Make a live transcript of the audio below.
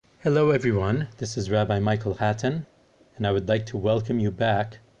Hello everyone, this is Rabbi Michael Hatton, and I would like to welcome you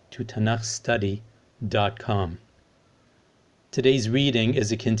back to TanakhStudy.com. Today's reading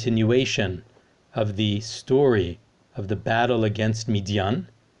is a continuation of the story of the battle against Midian,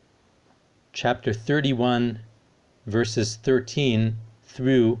 chapter 31, verses 13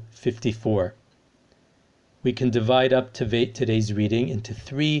 through 54. We can divide up today's reading into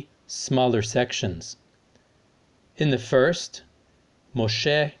three smaller sections. In the first,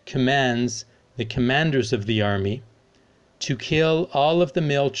 Moshe commands the commanders of the army to kill all of the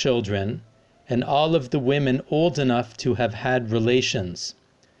male children and all of the women old enough to have had relations.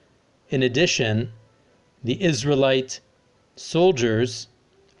 In addition, the Israelite soldiers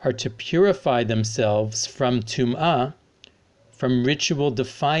are to purify themselves from tum'ah, from ritual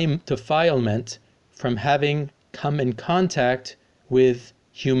defilement, from having come in contact with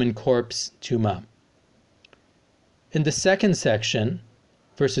human corpse tum'ah. In the second section,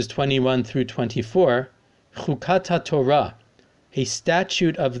 verses 21 through 24, Chukat HaTorah, a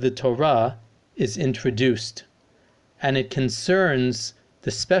statute of the Torah, is introduced, and it concerns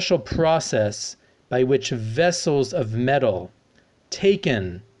the special process by which vessels of metal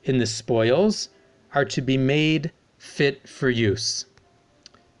taken in the spoils are to be made fit for use.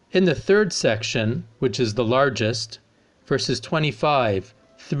 In the third section, which is the largest, verses 25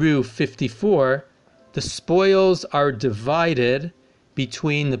 through 54, the spoils are divided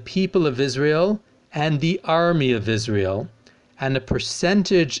between the people of Israel and the army of Israel, and a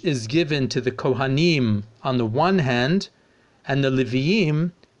percentage is given to the Kohanim on the one hand and the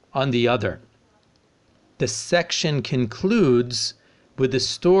Leviim on the other. The section concludes with the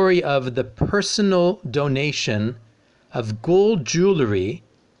story of the personal donation of gold jewelry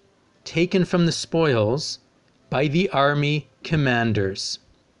taken from the spoils by the army commanders.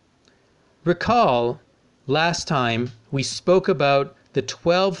 Recall, last time we spoke about the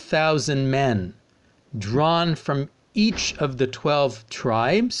 12,000 men drawn from each of the 12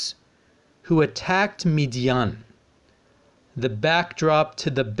 tribes who attacked Midian. The backdrop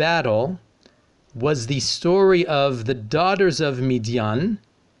to the battle was the story of the daughters of Midian,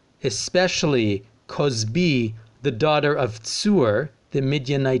 especially Cozbi, the daughter of Tsur, the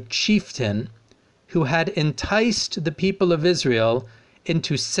Midianite chieftain, who had enticed the people of Israel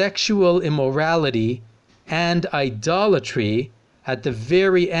into sexual immorality and idolatry at the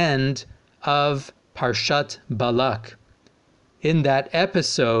very end of Parshat Balak. In that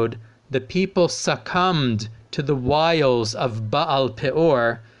episode, the people succumbed to the wiles of Baal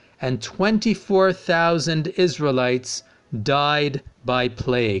Peor, and 24,000 Israelites died by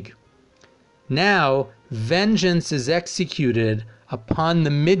plague. Now, vengeance is executed upon the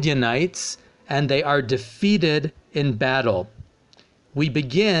Midianites, and they are defeated in battle. We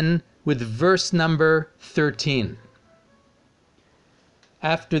begin with verse number 13.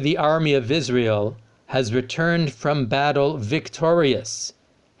 After the army of Israel has returned from battle victorious,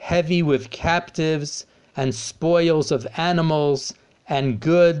 heavy with captives and spoils of animals and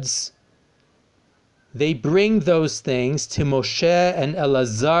goods, they bring those things to Moshe and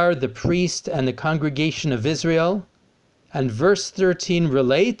Eleazar the priest and the congregation of Israel. And verse 13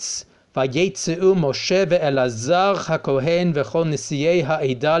 relates, Vayetzeu Moshe ve'Elazar haKohen v'chol nesiyei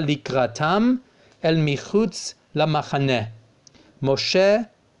ha'eda likratam el michutz lamachaneh. Moshe,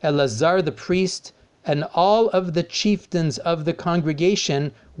 Eleazar the priest, and all of the chieftains of the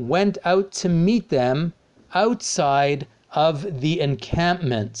congregation went out to meet them outside of the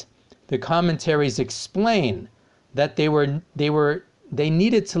encampment. The commentaries explain that they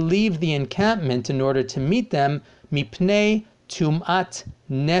needed to leave the encampment in order to meet them, mipnei tum'at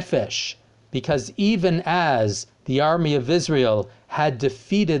nefesh, because even as the army of Israel had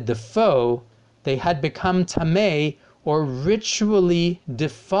defeated the foe, they had become tamei, or ritually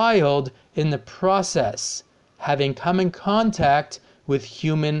defiled in the process, having come in contact with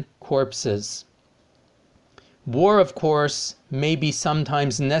human corpses. War, of course, may be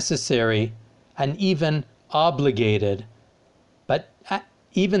sometimes necessary and even obligated, but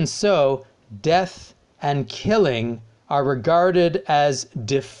even so, death and killing are regarded as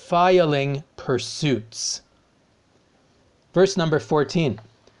defiling pursuits. Verse number 14.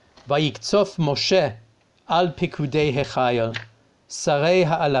 Vayikzof Moshe al pikudei hechayil, sarei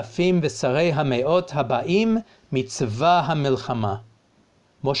ha'alafim v'sarei ha'meot haba'im mitzvah ha'milchama.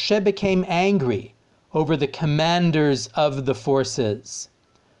 Moshe became angry over the commanders of the forces,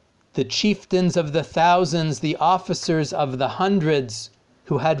 the chieftains of the thousands, the officers of the hundreds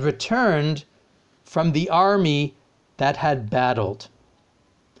who had returned from the army that had battled.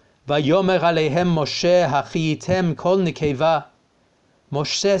 Vayomer aleihem Moshe hachiyitem kol nekeva.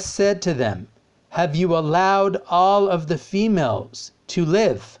 Moshe said to them, have you allowed all of the females to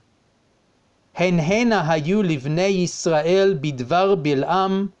live? הנה היו לבני ישראל בדבר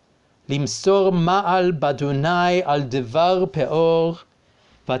בלעם, למסור מעל באדוני על דבר פאור,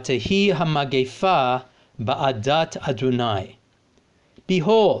 ותהי המגפה בעדת Adonai.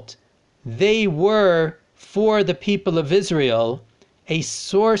 Behold, they were for the people of Israel a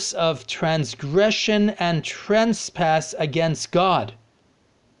source of transgression and trespass against God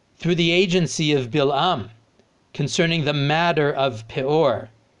through the agency of Bilam concerning the matter of Peor.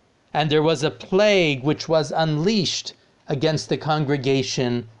 And there was a plague which was unleashed against the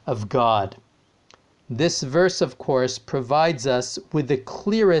congregation of God. This verse, of course, provides us with the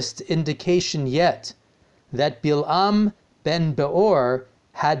clearest indication yet that Bilam ben Beor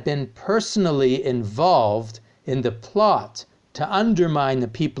had been personally involved in the plot to undermine the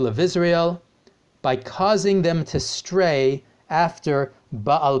people of Israel by causing them to stray after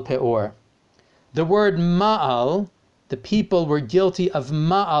Baal Peor. The word Ma'al, the people were guilty of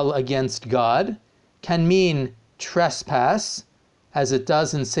Ma'al against God, can mean trespass, as it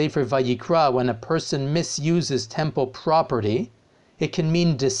does in Sefer Vayikra when a person misuses temple property. It can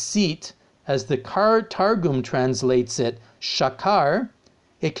mean deceit, as the Targum translates it, shakar.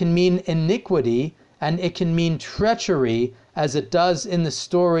 It can mean iniquity, and it can mean treachery, as it does in the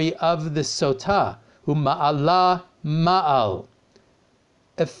story of the Sotah, Uma'ala Ma'al.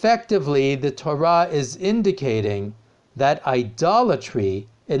 Effectively, the Torah is indicating that idolatry,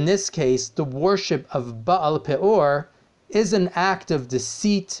 in this case the worship of Baal Peor, is an act of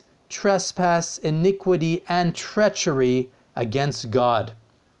deceit, trespass, iniquity, and treachery against God.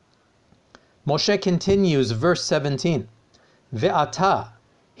 Moshe continues, verse 17, Ve'ata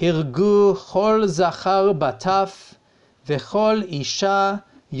hirgu chol zachar bataf vechol isha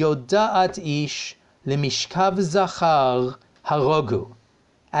yoda'at ish lemishkav zachar harogu.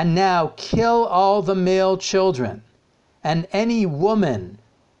 And now kill all the male children, and any woman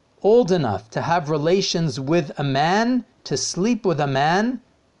old enough to have relations with a man, to sleep with a man,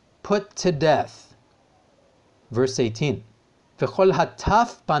 put to death. Verse 18, V'chol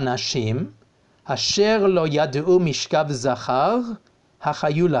hataf banashim, asher lo yad'u mishkav zachar,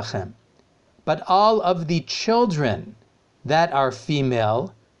 hachayu lachem. But all of the children that are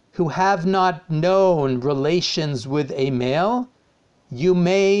female, who have not known relations with a male, you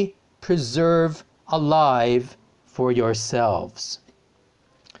may preserve alive for yourselves.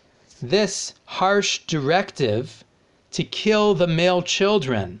 This harsh directive to kill the male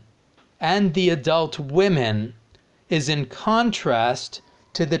children and the adult women is in contrast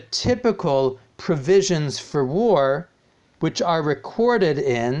to the typical provisions for war which are recorded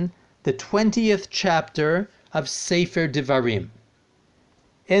in the 20th chapter of Sefer Devarim.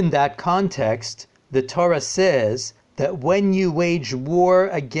 In that context, the Torah says that when you wage war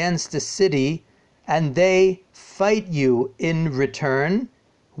against a city and they fight you in return,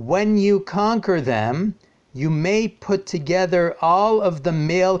 when you conquer them, you may put together all of the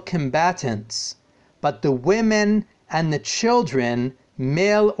male combatants, but the women and the children,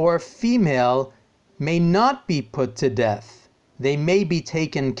 male or female, may not be put to death. They may be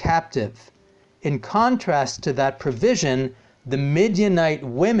taken captive. In contrast to that provision, the Midianite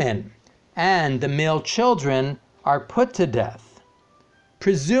women and the male children are put to death.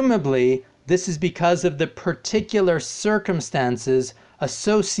 Presumably, this is because of the particular circumstances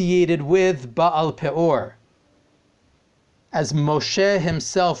associated with Baal Peor. As Moshe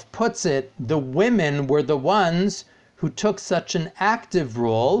himself puts it, the women were the ones who took such an active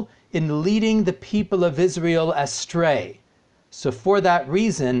role in leading the people of Israel astray. So for that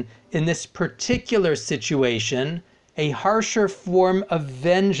reason, in this particular situation, a harsher form of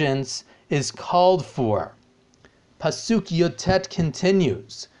vengeance is called for. Pasuk Yotet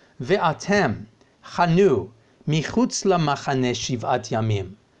continues, Ve'atem chanu michutz lamachane shiv'at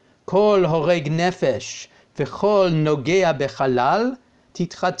yamim, kol horeg nefesh v'chol nogea bechalal,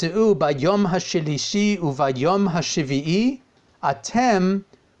 titchateu bayom hashelishi ubayom hashivi'i, atem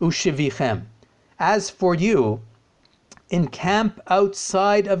ushivichem. As for you, encamp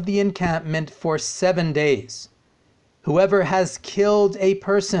outside of the encampment for 7 days. Whoever has killed a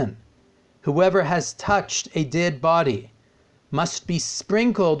person, whoever has touched a dead body, must be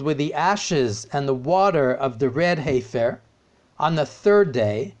sprinkled with the ashes and the water of the red heifer on the 3rd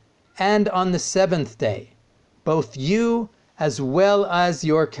day and on the 7th day, both you as well as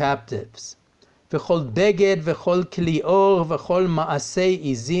your captives. V'chol beged v'chol kli or v'chol ma'asei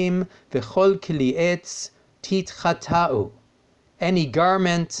izim v'chol kli etz titchata'u. Any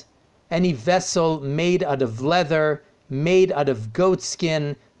garment, any vessel made out of leather, made out of goat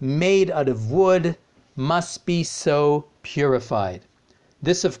skin, made out of wood, must be so purified.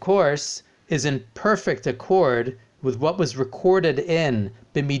 This, of course, is in perfect accord with what was recorded in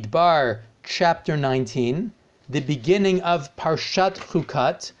Bimidbar chapter 19, the beginning of Parshat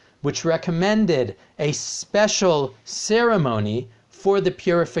Chukat, which recommended a special ceremony for the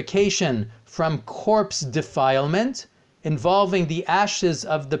purification from corpse defilement, involving the ashes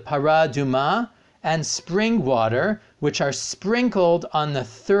of the parah adumah and spring water, which are sprinkled on the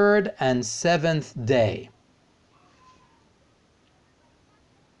 3rd and 7th day.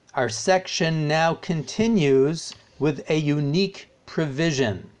 Our section now continues with a unique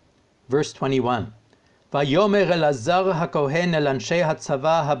provision. Verse 21. Vayomer Elazar hakohen el anshe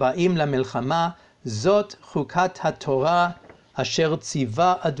hatzava habaim lamilchama zot chukat haTorah asher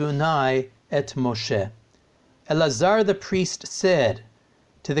tziva Adonai et Moshe. Elazar the priest said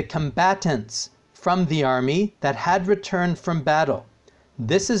to the combatants from the army that had returned from battle,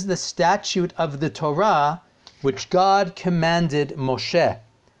 "This is the statute of the Torah which God commanded Moshe."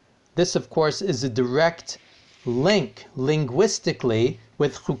 This, of course, is a direct link linguistically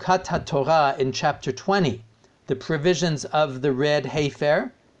with Chukat HaTorah in chapter 20, the provisions of the red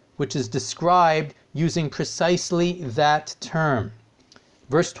heifer, which is described using precisely that term.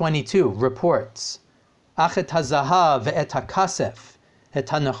 Verse 22 reports, "Ach et hazahav ve'et hakasef, et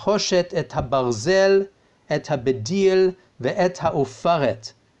hanechoshet, et habarzel, et habedil, ve'et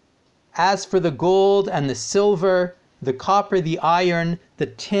ha'ufaret." As for the gold and the silver, the copper, the iron, the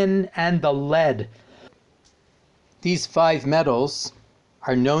tin, and the lead, these 5 metals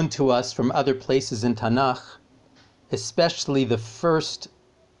are known to us from other places in Tanakh, especially the first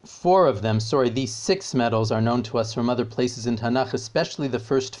 4 of them. These 6 metals are known to us from other places in Tanakh, especially the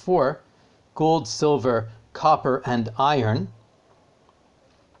first 4, gold, silver, copper, and iron.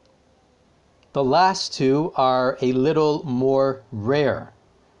 The last 2 are a little more rare.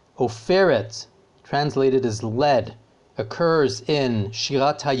 Oferet, translated as lead, occurs in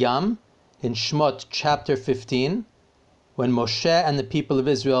Shirat Hayam, in Shmot chapter 15, when Moshe and the people of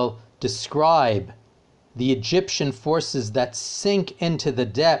Israel describe the Egyptian forces that sink into the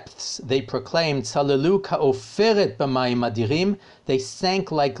depths. They proclaim, "Tzalalu ka'oferet b'mayim adirim," they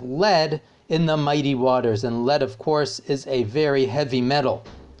sank like lead in the mighty waters, and lead, of course, is a very heavy metal.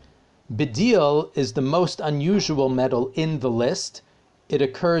 Bedil is the most unusual metal in the list. It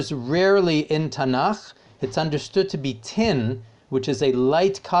occurs rarely in Tanakh. It's understood to be tin, which is a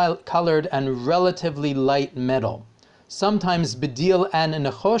light-colored and relatively light metal. Sometimes bedil and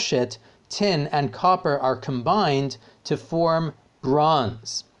nechoshet, tin and copper, are combined to form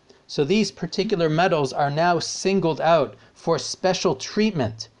bronze. So these particular metals are now singled out for special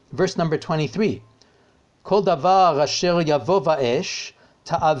treatment. Verse number 23. Kol davar asher yavo va'esh,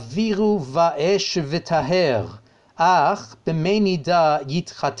 ta'aviru va'esh v'taher, ach b'mei nida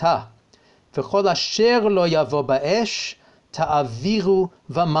yitchata. V'chol asher lo yavo ba'esh, ta'aviru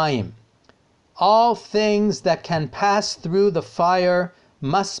v'mayim. All things that can pass through the fire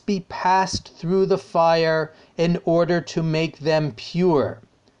must be passed through the fire in order to make them pure.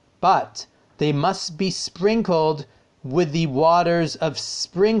 But they must be sprinkled with the waters of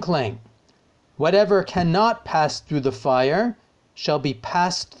sprinkling. Whatever cannot pass through the fire shall be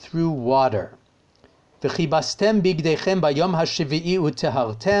passed through water. V'chibastem bigdechem bayom hashvi'i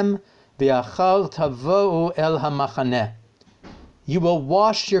utehartem, v'achar tavo'u el hamachaneh. You will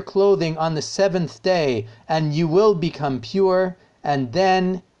wash your clothing on the 7th day, and you will become pure, and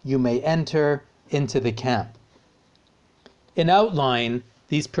then you may enter into the camp. In outline,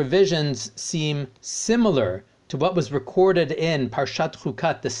 these provisions seem similar to what was recorded in Parshat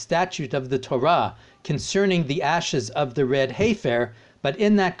Chukat, the statute of the Torah, concerning the ashes of the red heifer, but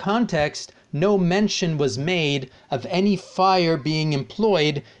in that context, no mention was made of any fire being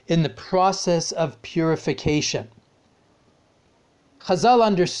employed in the process of purification. Chazal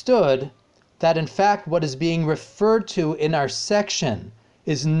understood that in fact what is being referred to in our section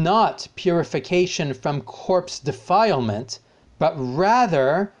is not purification from corpse defilement, but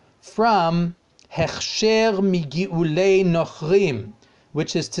rather from hechsher migiulei nochrim,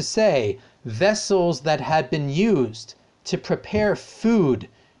 which is to say, vessels that had been used to prepare food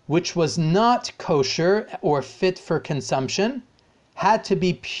which was not kosher or fit for consumption, had to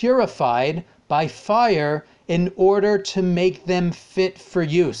be purified by fire in order to make them fit for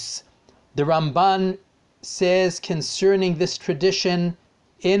use. The Ramban says concerning this tradition,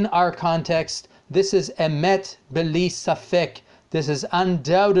 in our context, this is emet beli safek. This is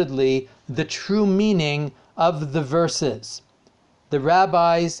undoubtedly the true meaning of the verses. The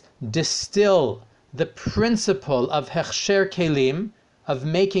rabbis distill the principle of hechsher kelim, of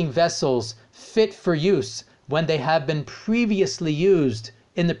making vessels fit for use when they have been previously used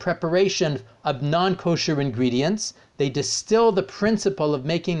in the preparation of non-kosher ingredients. They distill the principle of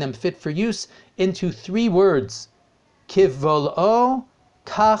making them fit for use into 3 words: kivvol'o,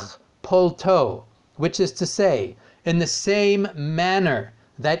 kach polto, which is to say, in the same manner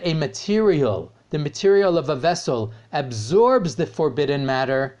that the material of a vessel absorbs the forbidden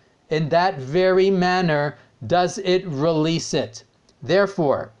matter, in that very manner does it release it.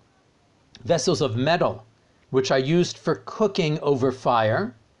 Therefore, vessels of metal, which are used for cooking over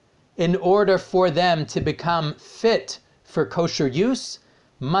fire, in order for them to become fit for kosher use,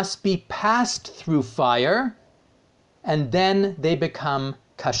 must be passed through fire, and then they become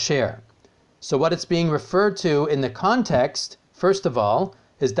kasher. So what it's being referred to in the context, first of all,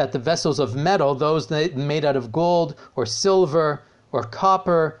 is that the vessels of metal, those made out of gold or silver or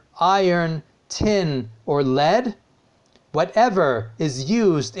copper, iron, tin, or lead, whatever is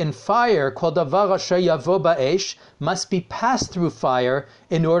used in fire, kol davar asher yavo ba'esh, must be passed through fire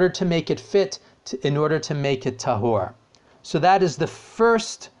in order to make it fit, in order to make it tahor. So that is the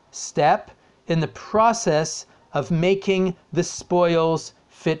first step in the process of making the spoils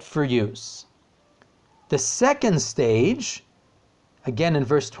fit for use. The second stage, again in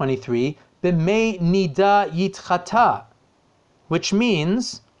verse 23, b'mei nida yitchata, which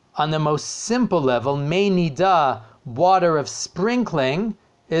means, on the most simple level, mei nida, water of sprinkling,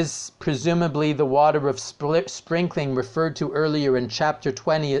 is presumably the water of sprinkling referred to earlier in chapter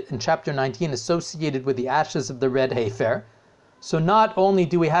 20 and chapter 19, associated with the ashes of the red heifer. So not only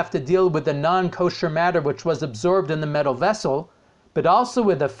do we have to deal with the non-kosher matter which was absorbed in the metal vessel, but also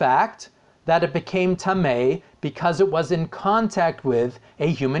with the fact that it became tameh because it was in contact with a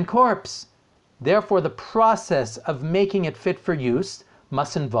human corpse. Therefore, the process of making it fit for use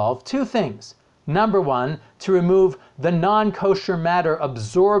must involve two things. Number one, to remove the non-kosher matter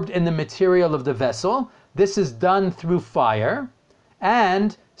absorbed in the material of the vessel. This is done through fire.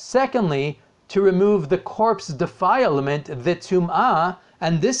 And secondly, to remove the corpse defilement, the tum'ah,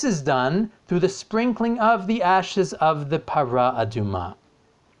 and this is done through the sprinkling of the ashes of the para aduma.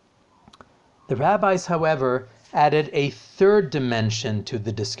 The rabbis, however, added a third dimension to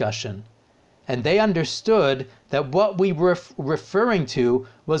the discussion, and they understood that what we were referring to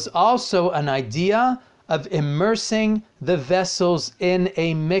was also an idea of immersing the vessels in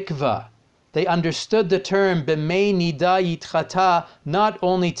a mikvah. They understood the term b'mei nida yitchata not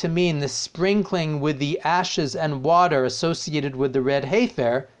only to mean the sprinkling with the ashes and water associated with the red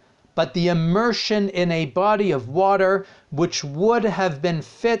heifer, but the immersion in a body of water which would have been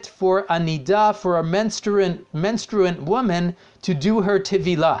fit for a nida, for a menstruant woman, to do her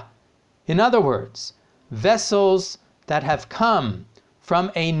tevilah. In other words, vessels that have come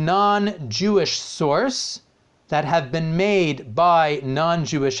from a non-Jewish source, that have been made by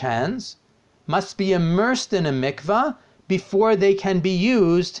non-Jewish hands, must be immersed in a mikvah before they can be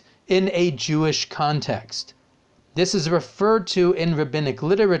used in a Jewish context. This is referred to in rabbinic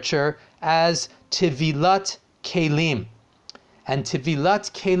literature as tevilat kelim. And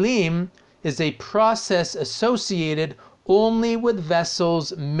tevilat kelim is a process associated only with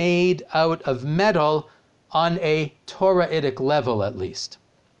vessels made out of metal on a Torahitic level at least.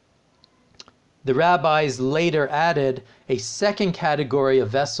 The rabbis later added a second category of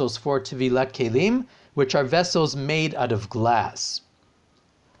vessels for tevilat kelim, which are vessels made out of glass.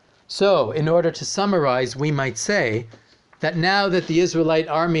 So, in order to summarize, we might say that now that the Israelite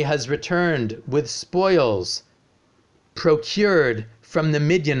army has returned with spoils procured from the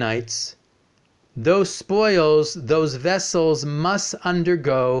Midianites, those spoils, those vessels must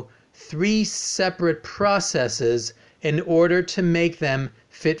undergo three separate processes in order to make them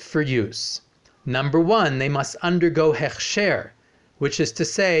fit for use. Number one, they must undergo hechsher, which is to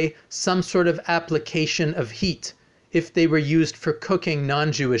say, some sort of application of heat. If they were used for cooking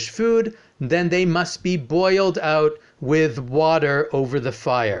non-Jewish food, then they must be boiled out with water over the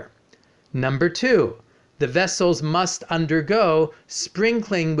fire. Number two, the vessels must undergo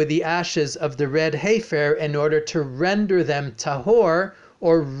sprinkling with the ashes of the red heifer in order to render them tahor,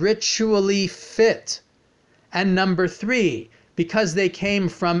 or ritually fit. And number three, because they came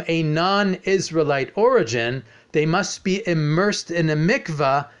from a non-Israelite origin, they must be immersed in a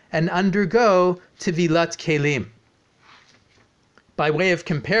mikvah and undergo tevilat kelim. By way of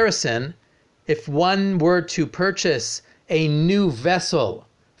comparison, if one were to purchase a new vessel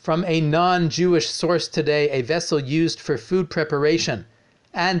from a non-Jewish source today, a vessel used for food preparation,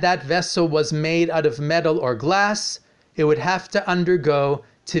 and that vessel was made out of metal or glass, it would have to undergo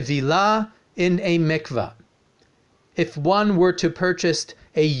tevilah in a mikvah. If one were to purchase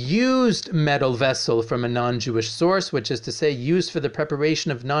a used metal vessel from a non-Jewish source, which is to say used for the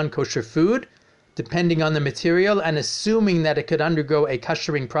preparation of non-kosher food, depending on the material and assuming that it could undergo a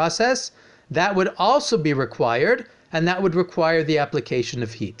koshering process, that would also be required, and that would require the application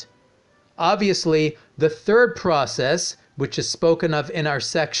of heat. Obviously, the third process, which is spoken of in our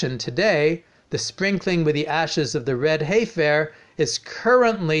section today, the sprinkling with the ashes of the red heifer, is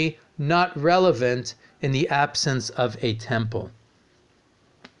currently not relevant in the absence of a temple.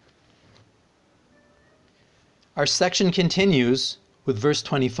 Our section continues with verse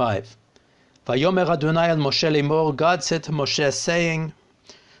 25. Vayomer Adonai el Moshe lemor, God said to Moshe, saying,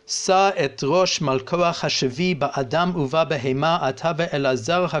 Sa et rosh malkoach hashevi ba'adam uva behema ata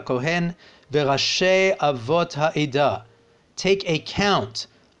ve'elazar hakohen ve'rashei avot ha'edah. Take a count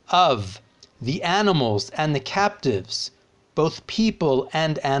of the animals and the captives, both people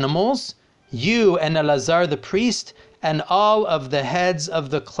and animals, you and Elazar the priest, and all of the heads of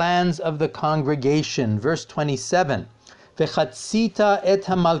the clans of the congregation. Verse 27. Vechatzita et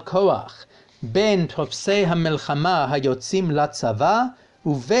hamalkoach ben topsei hamelchama hayotzim latzava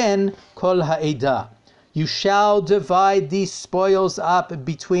uven kol ha'edah. You shall divide these spoils up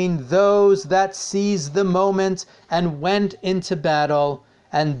between those that seized the moment and went into battle,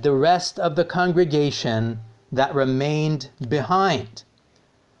 and the rest of the congregation that remained behind.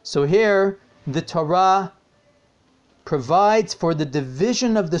 So here, the Torah provides for the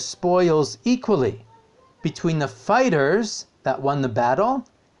division of the spoils equally between the fighters that won the battle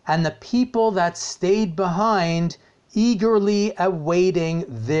and the people that stayed behind, eagerly awaiting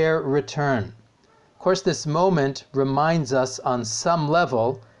their return. Of course, this moment reminds us on some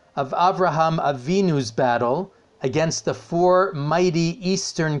level of Avraham Avinu's battle against the 4 mighty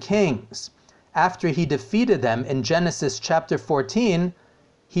eastern kings. After he defeated them in Genesis chapter 14,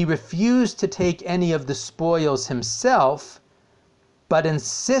 he refused to take any of the spoils himself, but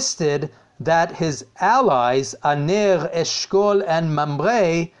insisted that his allies, Aner, Eshkol, and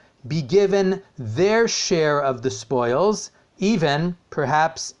Mamre, be given their share of the spoils, even,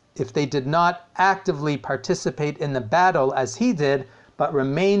 perhaps, if they did not actively participate in the battle as he did, but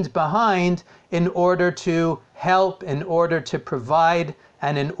remained behind in order to help, in order to provide,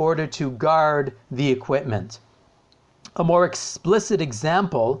 and in order to guard the equipment. A more explicit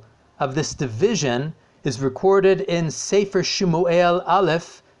example of this division is recorded in Sefer Shmuel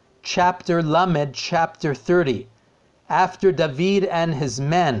Aleph, chapter Lamed, chapter 30. After David and his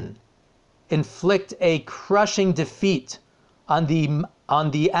men inflict a crushing defeat on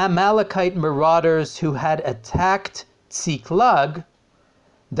the Amalekite marauders who had attacked Tziklag,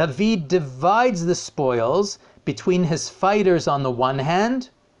 David divides the spoils between his fighters on the one hand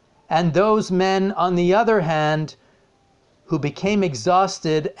and those men on the other hand who became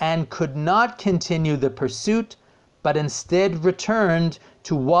exhausted and could not continue the pursuit, but instead returned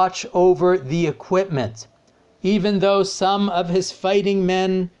to watch over the equipment. Even though some of his fighting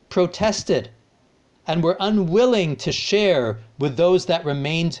men protested and were unwilling to share with those that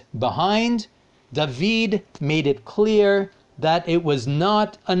remained behind, David made it clear that it was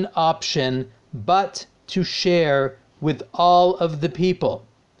not an option but to share with all of the people.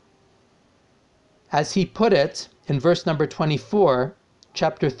 As he put it in verse number 24,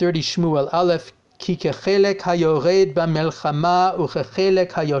 chapter 30 Shmuel Aleph, Ki kechelek hayored b'melchama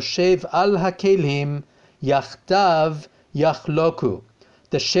ukechelek hayoshev al hakelim yachtav yachloku.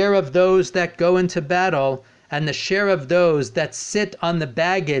 The share of those that go into battle and the share of those that sit on the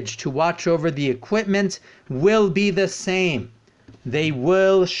baggage to watch over the equipment will be the same. They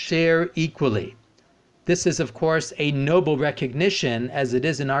will share equally. This is, of course, a noble recognition, as it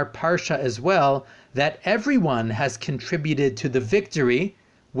is in our Parsha as well, that everyone has contributed to the victory,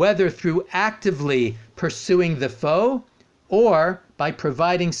 whether through actively pursuing the foe or by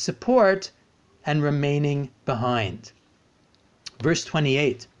providing support and remaining behind. Verse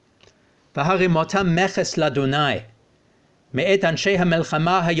 28. V'harimotam meches ladonai me'et anshe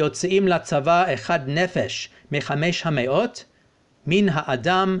hamelchama hayotzeim latzava echad nefesh mechamesh hameot min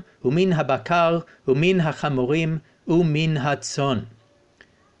ha'adam umin ha'bakar umin ha'chamorim umin ha'tzon.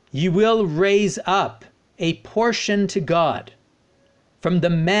 You will raise up a portion to God from the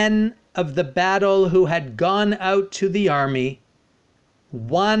men of the battle who had gone out to the army,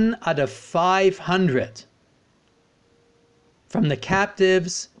 1 out of 500. From the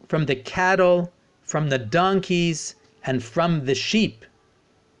captives, from the cattle, from the donkeys, and from the sheep.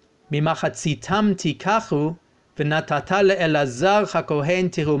 Mimachatzitam tikachu v'natata le'elazar hakohen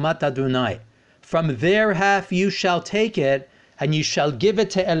tirumat Adonai. From their half you shall take it, and you shall give it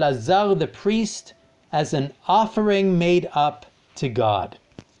to Elazar the priest as an offering made up to God.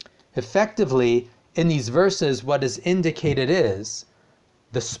 Effectively, in these verses, what is indicated is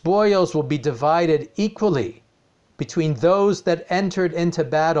the spoils will be divided equally between those that entered into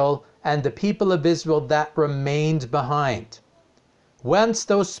battle and the people of Israel that remained behind. Once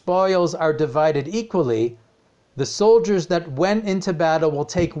those spoils are divided equally, the soldiers that went into battle will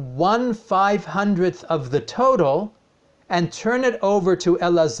take 1/500th of the total, and turn it over to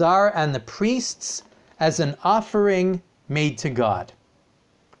Elazar and the priests as an offering made to God.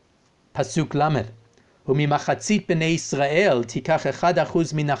 Pasuk Lamed. וממחצית בני ישראל תיקח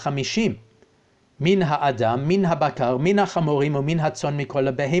 1% מן 50, מן האדם, מן הבקר, מן החמורים ומן הצאן מכל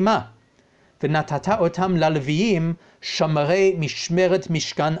הבהמה. ונתת אותם ללוויים שומרי משמרת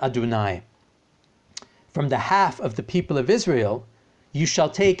משכן אדוני. From the half of the people of Israel, you shall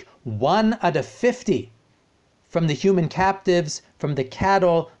take 1 out of 50 from the human captives, from the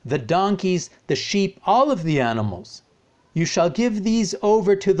cattle, the donkeys, the sheep, all of the animals. You shall give these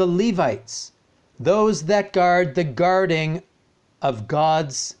over to the Levites, those that guard the guarding of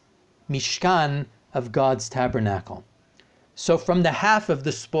God's Mishkan, of God's tabernacle. So from the half of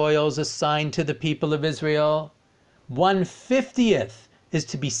the spoils assigned to the people of Israel, 1/50 is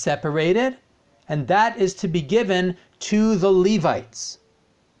to be separated, and that is to be given to the Levites.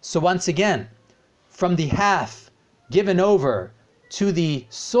 So once again, from the half given over to the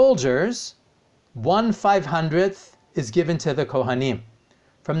soldiers, 1/500 is given to the Kohanim.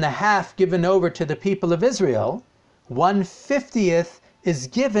 From the half given over to the people of Israel, 1/50 is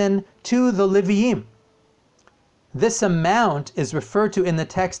given to the Leviim. This amount is referred to in the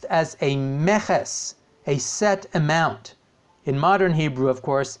text as a meches, a set amount. In modern Hebrew, of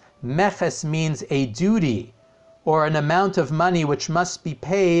course, meches means a duty or an amount of money which must be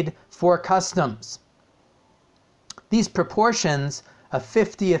paid for customs. These proportions, a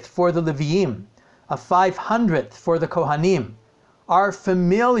 50th for the Leviim, a 500th for the Kohanim, are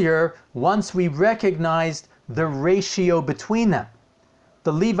familiar once we recognized the ratio between them.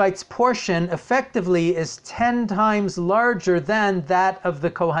 The Levites' portion effectively is 10 times larger than that of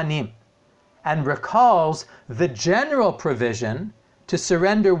the Kohanim, and recalls the general provision to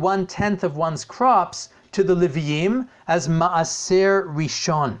surrender 1/10 of one's crops to the Leviim as Ma'aser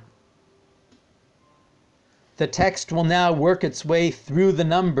Rishon. The text will now work its way through the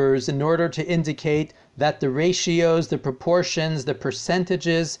numbers in order to indicate that the ratios, the proportions, the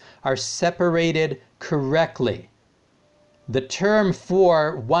percentages are separated correctly. The term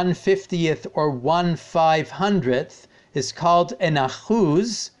for 1/50th or 1/500th is called an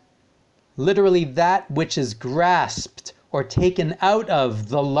achuz, literally that which is grasped or taken out of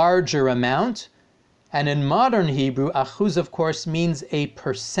the larger amount. And in modern Hebrew, achuz of course means a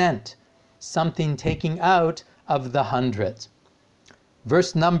percent, something taking out of the 100.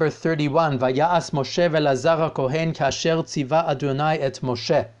 Verse number 31, Vaya'as Moshe ve'Elazar HaKohen kasher tziva Adonai et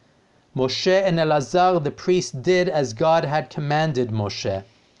Moshe. Moshe and Elazar the priest did as God had commanded Moshe.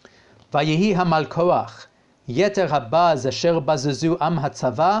 Vayehi hamalkoach yeter habaz asher bazazu am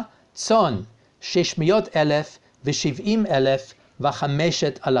hatzava tzon 600,000 ו70,000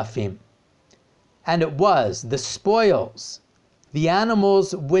 ו5,000. And it was the spoils, the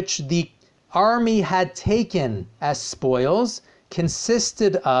animals which the army had taken as spoils,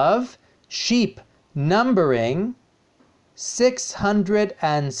 consisted of sheep numbering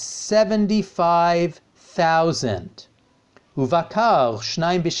 675,000, uvakar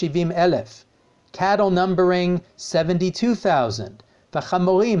 270,000, cattle numbering 72,000,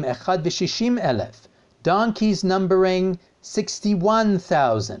 v'chamorim 160,000, donkeys numbering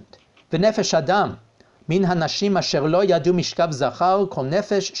 61,000, v'nefesh adam min hanashim asher lo yadu mishkav zachar kol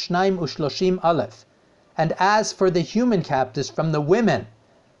nefesh 32,000. And as for the human captives from the women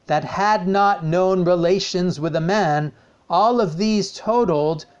that had not known relations with a man, all of these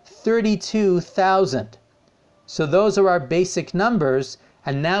totaled 32,000. So those are our basic numbers,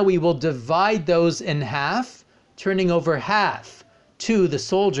 and now we will divide those in half, turning over half to the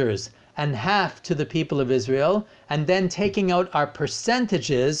soldiers and half to the people of Israel, and then taking out our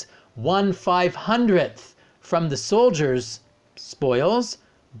percentages, 1/500th from the soldiers' spoils,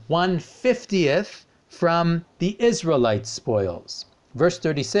 1/50th from the Israelites' spoils. Verse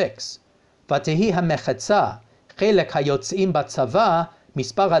 36, Vatehi hamechetza chelek hayotzim batzava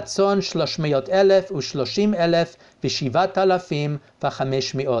mispar hatzon 300,000 ו30,000 ו7,000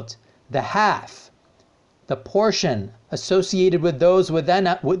 ו500. The half, the portion associated with those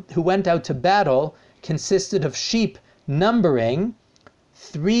who went out to battle, consisted of sheep numbering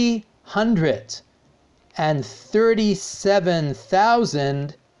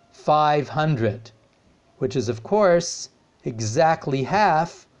 337,500, which is of course exactly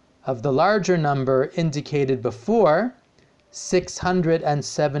half of the larger number indicated before,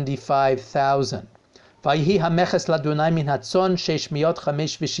 675,000. Vayhi hameches ladonai min hatzon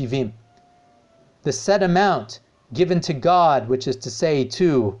 675. The set amount given to God, which is to say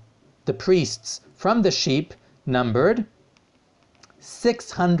to the priests from the sheep, numbered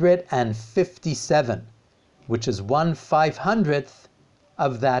 657, which is 1/500th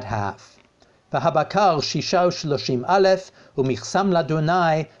of that half. והבקר 36 אלף, ומכסם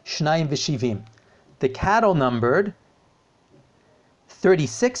לאדוני 72. The cattle numbered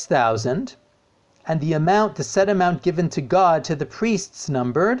 36,000, and the set amount given to God to the priests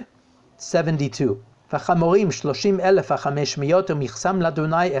numbered 72. והחמורים 30,500, ומכסם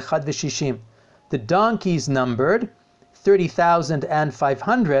לאדוני 61. The donkeys numbered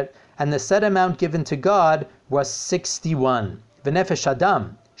 30,500, and the set amount given to God was 61. ונפש אדם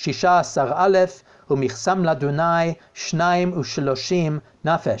 16,000, ומכסם לאדוני 32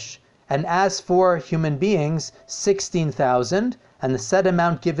 נפש. And as for human beings, 16,000, and the set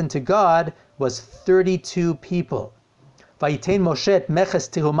amount given to God was 32 people. ויתן משה את מכס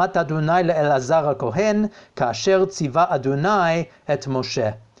תרומת אדוני לאלעזר הכהן, כאשר ציווה אדוני את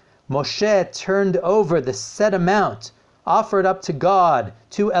משה. Moshe turned over the set amount offered up to God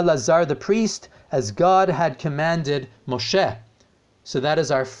to Eleazar the priest, as God had commanded Moshe. So that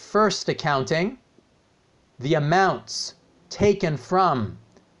is our first accounting. The amounts taken from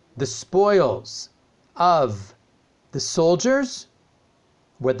the spoils of the soldiers,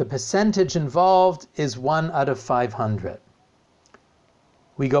 where the percentage involved is 1 out of 500.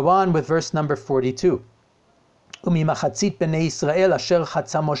 We go on with verse number 42. וממחצית בני ישראל אשר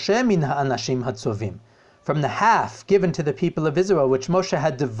חצה משה מן האנשים הצובעים. From the half given to the people of Israel, which Moshe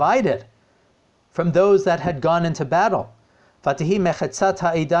had divided from those that had gone into battle. ותהי מחצת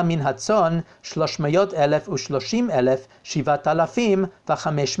העדה מן הצאן 300,000 ו30,000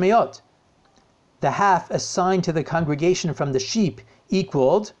 7,500. The half assigned to the congregation from the sheep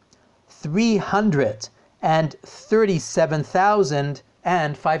equaled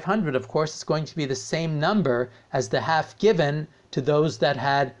 337,500. Of course, it's going to be the same number as the half given to those that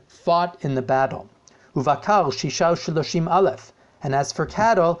had fought in the battle. Uvakar 36,000. And as for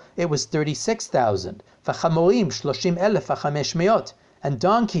cattle, it was 36,000. V'chamorim 30,500. And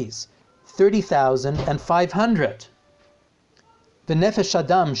donkeys 30,500. V'nefesh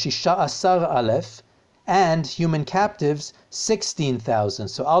adam 16,000. And human captives 16,000.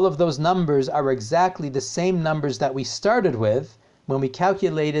 So all of those numbers are exactly the same numbers that we started with when we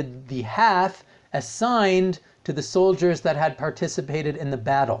calculated the half assigned to the soldiers that had participated in the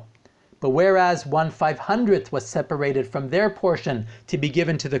battle. But whereas 1/500th was separated from their portion to be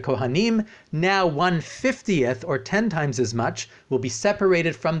given to the Kohanim, now 1/50th, or 10 times as much, will be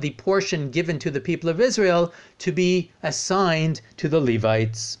separated from the portion given to the people of Israel to be assigned to the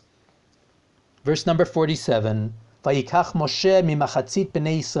Levites. Verse number 47. ויקח משה ממחצית בני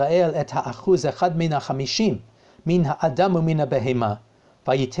ישראל את האחוז אחד מן 50, מן האדם ומן הבהמה.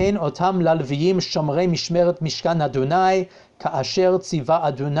 ויתן אותם ללוויים שומרי משמרת משכן אדוני, כאשר ציווה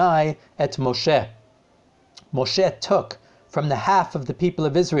אדוני את Moshe. Moshe took from the half of the people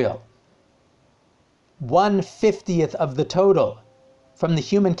of Israel 1/50th of the total from the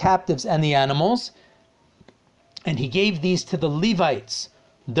human captives and the animals, and he gave these to the Levites,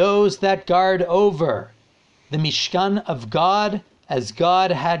 those that guard over the Mishkan of God, as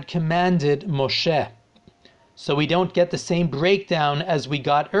God had commanded Moshe. So we don't get the same breakdown as we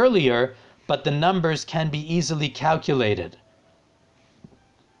got earlier, but the numbers can be easily calculated.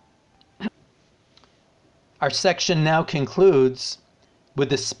 Our section now concludes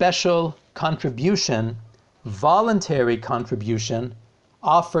with a special contribution, voluntary contribution,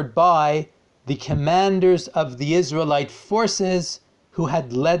 offered by the commanders of the Israelite forces who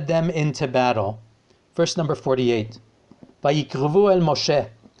had led them into battle. Verse number 48. ויקרבו אל משה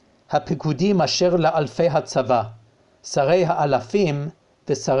הפקודים אשר לאלפי הצבא, שרי האלפים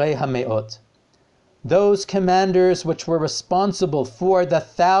ושרי המאות. Those commanders which were responsible for the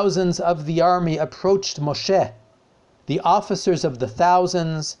thousands of the army approached Moshe, the officers of the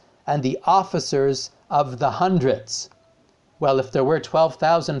thousands and the officers of the hundreds. Well, if there were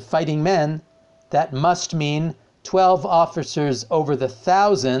 12,000 fighting men, that must mean 12 officers over the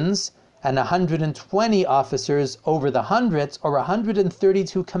thousands and 120 officers over the hundreds, or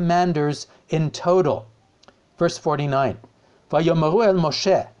 132 commanders in total. Verse 49. ויאמרו אל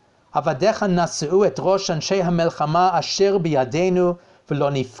משה, עבדיך נשאו את ראש אנשי המלחמה אשר בידינו,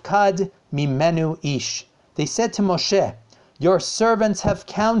 ולא נפקד ממנו איש. They said to Moshe, your servants have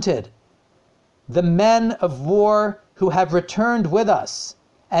counted the men of war who have returned with us,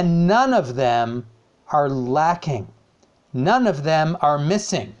 and none of them are lacking. None of them are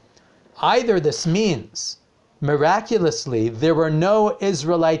missing. Either this means, miraculously, there were no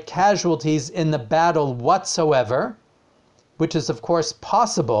Israelite casualties in the battle whatsoever, which is of course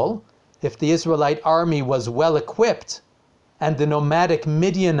possible if the Israelite army was well equipped and the nomadic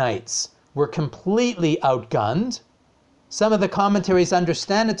Midianites were completely outgunned, Some of the commentaries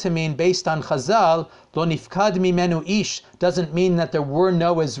understand it to mean, based on Chazal, lo nifkad mimenu ish, doesn't mean that there were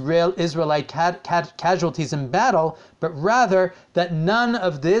no Israelite casualties in battle, but rather that none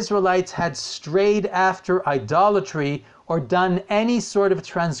of the Israelites had strayed after idolatry or done any sort of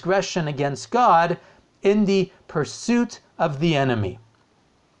transgression against God in the pursuit of the enemy.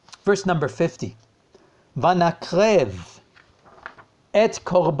 Verse number 50. Vanakrev et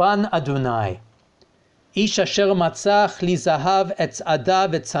korban Adonai. איש אשר מצא כלי זהב, עדה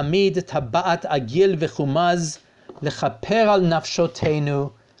וצמיד, טבעת עגיל וחומז, לכפר על נפשותינו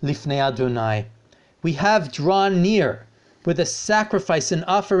לפני אדוני. We have drawn near with a sacrifice and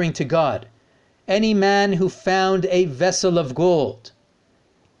offering to God. Any man who found a vessel of gold,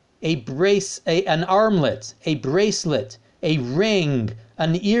 an armlet, a bracelet, a ring,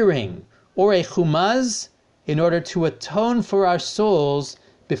 an earring, or a chumaz, in order to atone for our souls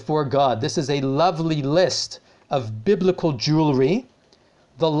before God. This is a lovely list of biblical jewelry.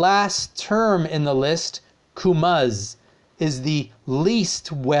 The last term in the list, kumaz, is the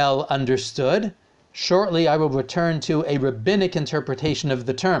least well understood. Shortly I will return to a rabbinic interpretation of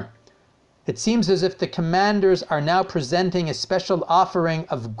the term. It seems as if the commanders are now presenting a special offering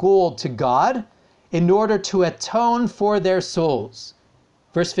of gold to God in order to atone for their souls.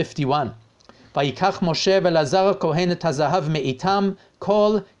 Verse 51. ויקח משה ואלעזר הכהן את הזהב מאיתם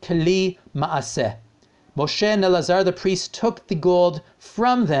כל כלי מעשה. Moshe and Elazar the priest took the gold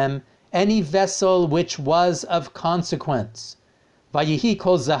from them, any vessel which was of consequence. ויהי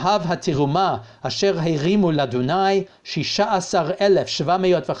כל זהב התרומה אשר הרימו לאדוני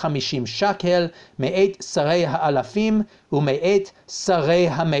 16,750 שקל מאת שרי האלפים ומאת שרי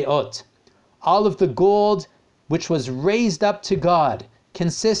המאות. All of the gold which was raised up to God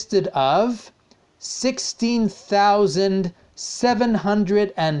consisted of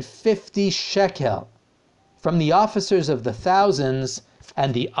 16,750 shekel from the officers of the thousands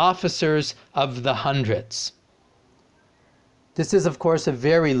and the officers of the hundreds. This is, of course, a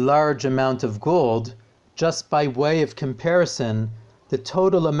very large amount of gold. Just by way of comparison, the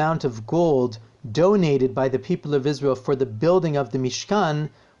total amount of gold donated by the people of Israel for the building of the Mishkan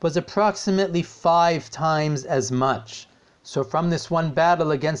was approximately 5 times as much. So from this one battle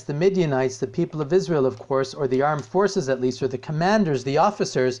against the Midianites, the people of Israel, of course, or the armed forces at least, or the commanders, the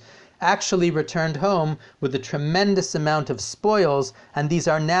officers, actually returned home with a tremendous amount of spoils, and these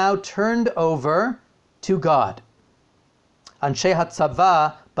are now turned over to God. Anshe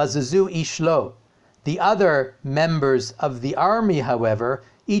hatzava bazazu ishlo. The other members of the army, however,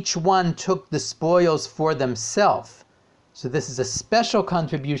 each one took the spoils for themselves. So this is a special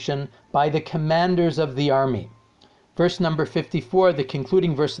contribution by the commanders of the army. Verse number 54, the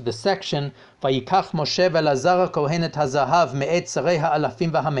concluding verse of the section, ויקח משה ואלעזר הכהן את הזהב מאת שרי האלפים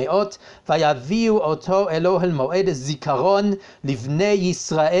והמאות, ויביאו אותו אל אוהל מועד זיכרון לבני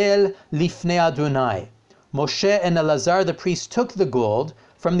ישראל לפני אדוני. Moshe and Elazar the priest took the gold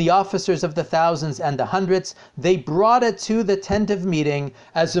from the officers of the thousands and the hundreds. They brought it to the tent of meeting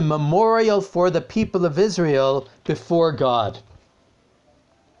as a memorial for the people of Israel before God.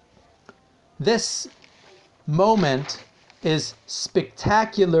 This moment is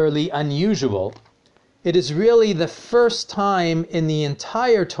spectacularly unusual. It is really the first time in the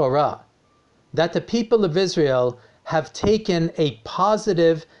entire Torah that the people of Israel have taken a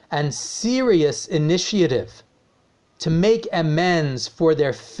positive and serious initiative to make amends for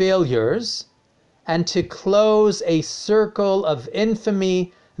their failures and to close a circle of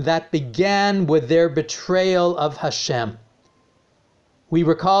infamy that began with their betrayal of Hashem. We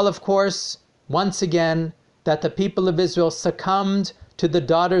recall, of course, once again, that the people of Israel succumbed to the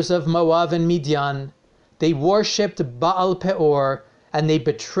daughters of Moab and Midian. They worshipped Baal Peor and they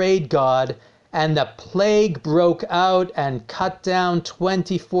betrayed God, and the plague broke out and cut down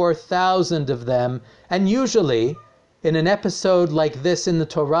 24,000 of them. And usually, in an episode like this in the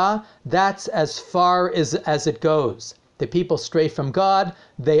Torah, that's as far as it goes. The people stray from God,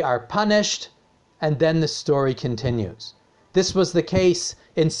 they are punished, and then the story continues. This was the case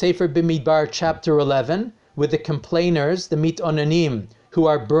in Sefer Bimidbar chapter 11, with the complainers, the Mitonanim, who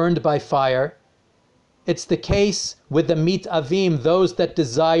are burned by fire. It's the case with the Mitavim, those that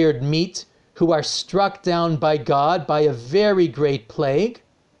desired meat, who are struck down by God by a very great plague.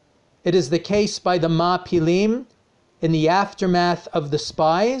 It is the case by the Ma'apilim in the aftermath of the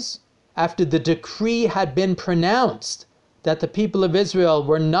spies, after the decree had been pronounced that the people of Israel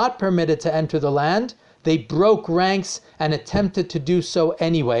were not permitted to enter the land. They broke ranks and attempted to do so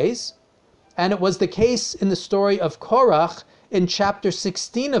anyways. And it was the case in the story of Korach in chapter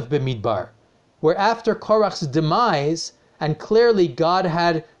 16 of Bimidbar, where after Korach's demise, and clearly God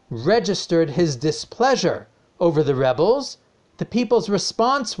had registered his displeasure over the rebels, the people's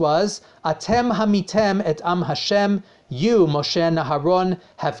response was, Atem hamitem et am Hashem, you, Moshe and Aharon,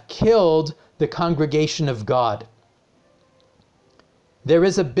 have killed the congregation of God. There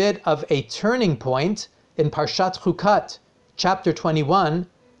is a bit of a turning point in Parshat Chukat, chapter 21,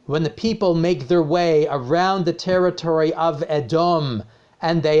 when the people make their way around the territory of Edom,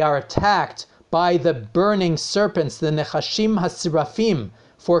 and they are attacked by the burning serpents, the Nechashim HaSirafim,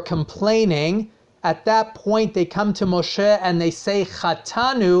 for complaining. At that point, they come to Moshe and they say,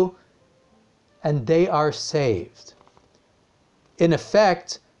 Chatanu, and they are saved. In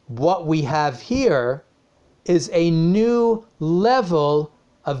effect, what we have here is a new level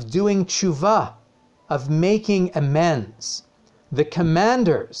of doing tshuva, of making amends. The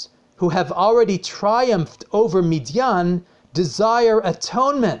commanders who have already triumphed over Midian desire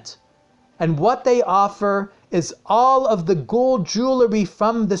atonement, and what they offer is all of the gold jewelry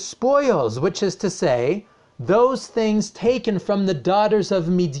from the spoils, which is to say, those things taken from the daughters of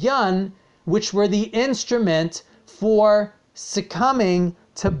Midian, which were the instrument for succumbing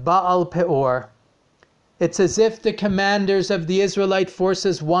to Baal Peor. It's as if the commanders of the Israelite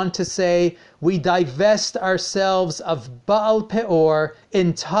forces want to say, we divest ourselves of Baal Peor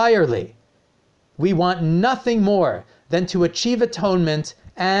entirely. We want nothing more than to achieve atonement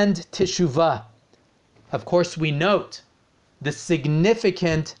and teshuvah. Of course, we note the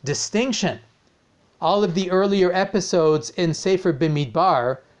significant distinction. All of the earlier episodes in Sefer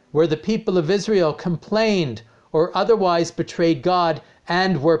Bimidbar, where the people of Israel complained or otherwise betrayed God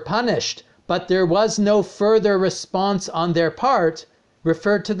and were punished, but there was no further response on their part,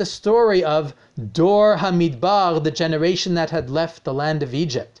 referred to the story of Dor Hamidbar, the generation that had left the land of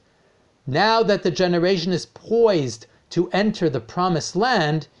Egypt. Now that the generation is poised to enter the promised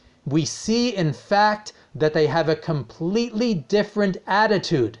land, we see in fact that they have a completely different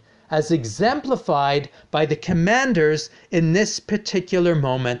attitude, as exemplified by the commanders in this particular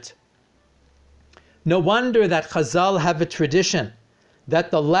moment. No wonder that Chazal have a tradition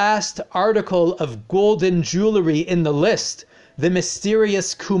that the last article of golden jewelry in the list, the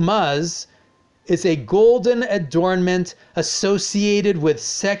mysterious kumaz, is a golden adornment associated with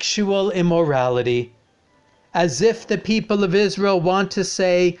sexual immorality. As if the people of Israel want to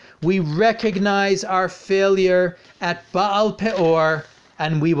say, we recognize our failure at Baal Peor,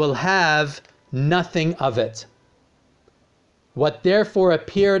 and we will have nothing of it. What therefore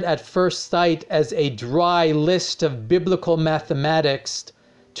appeared at first sight as a dry list of biblical mathematics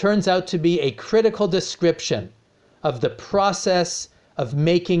turns out to be a critical description of the process of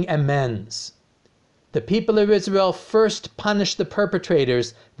making amends. The people of Israel first punish the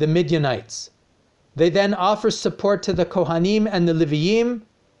perpetrators, the Midianites. They then offer support to the Kohanim and the Leviyim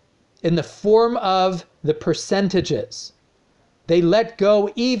in the form of the percentages. They let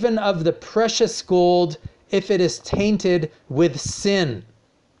go even of the precious gold if it is tainted with sin.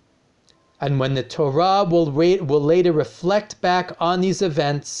 And when the Torah will later reflect back on these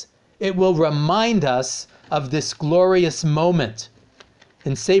events, it will remind us of this glorious moment.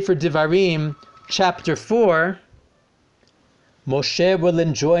 In Sefer Devarim, chapter 4, Moshe will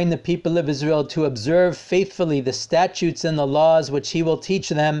enjoin the people of Israel to observe faithfully the statutes and the laws which he will teach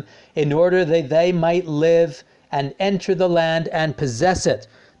them, in order that they might live and enter the land and possess it,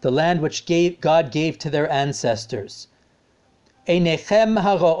 the land which God gave to their ancestors. Einechem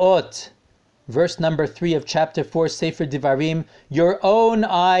haraot, verse number 3 of chapter 4, Sefer Devarim, your own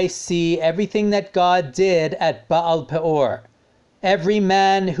eyes see everything that God did at Baal Peor. Every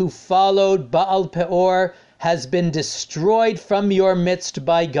man who followed Baal Peor has been destroyed from your midst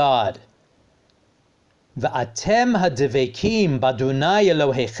by God. Va'atem hadevekim b'Adonai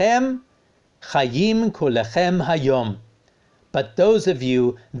Elohechem chayim kulechem hayom. But those of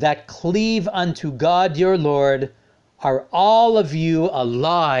you that cleave unto God your Lord are all of you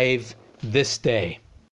alive this day.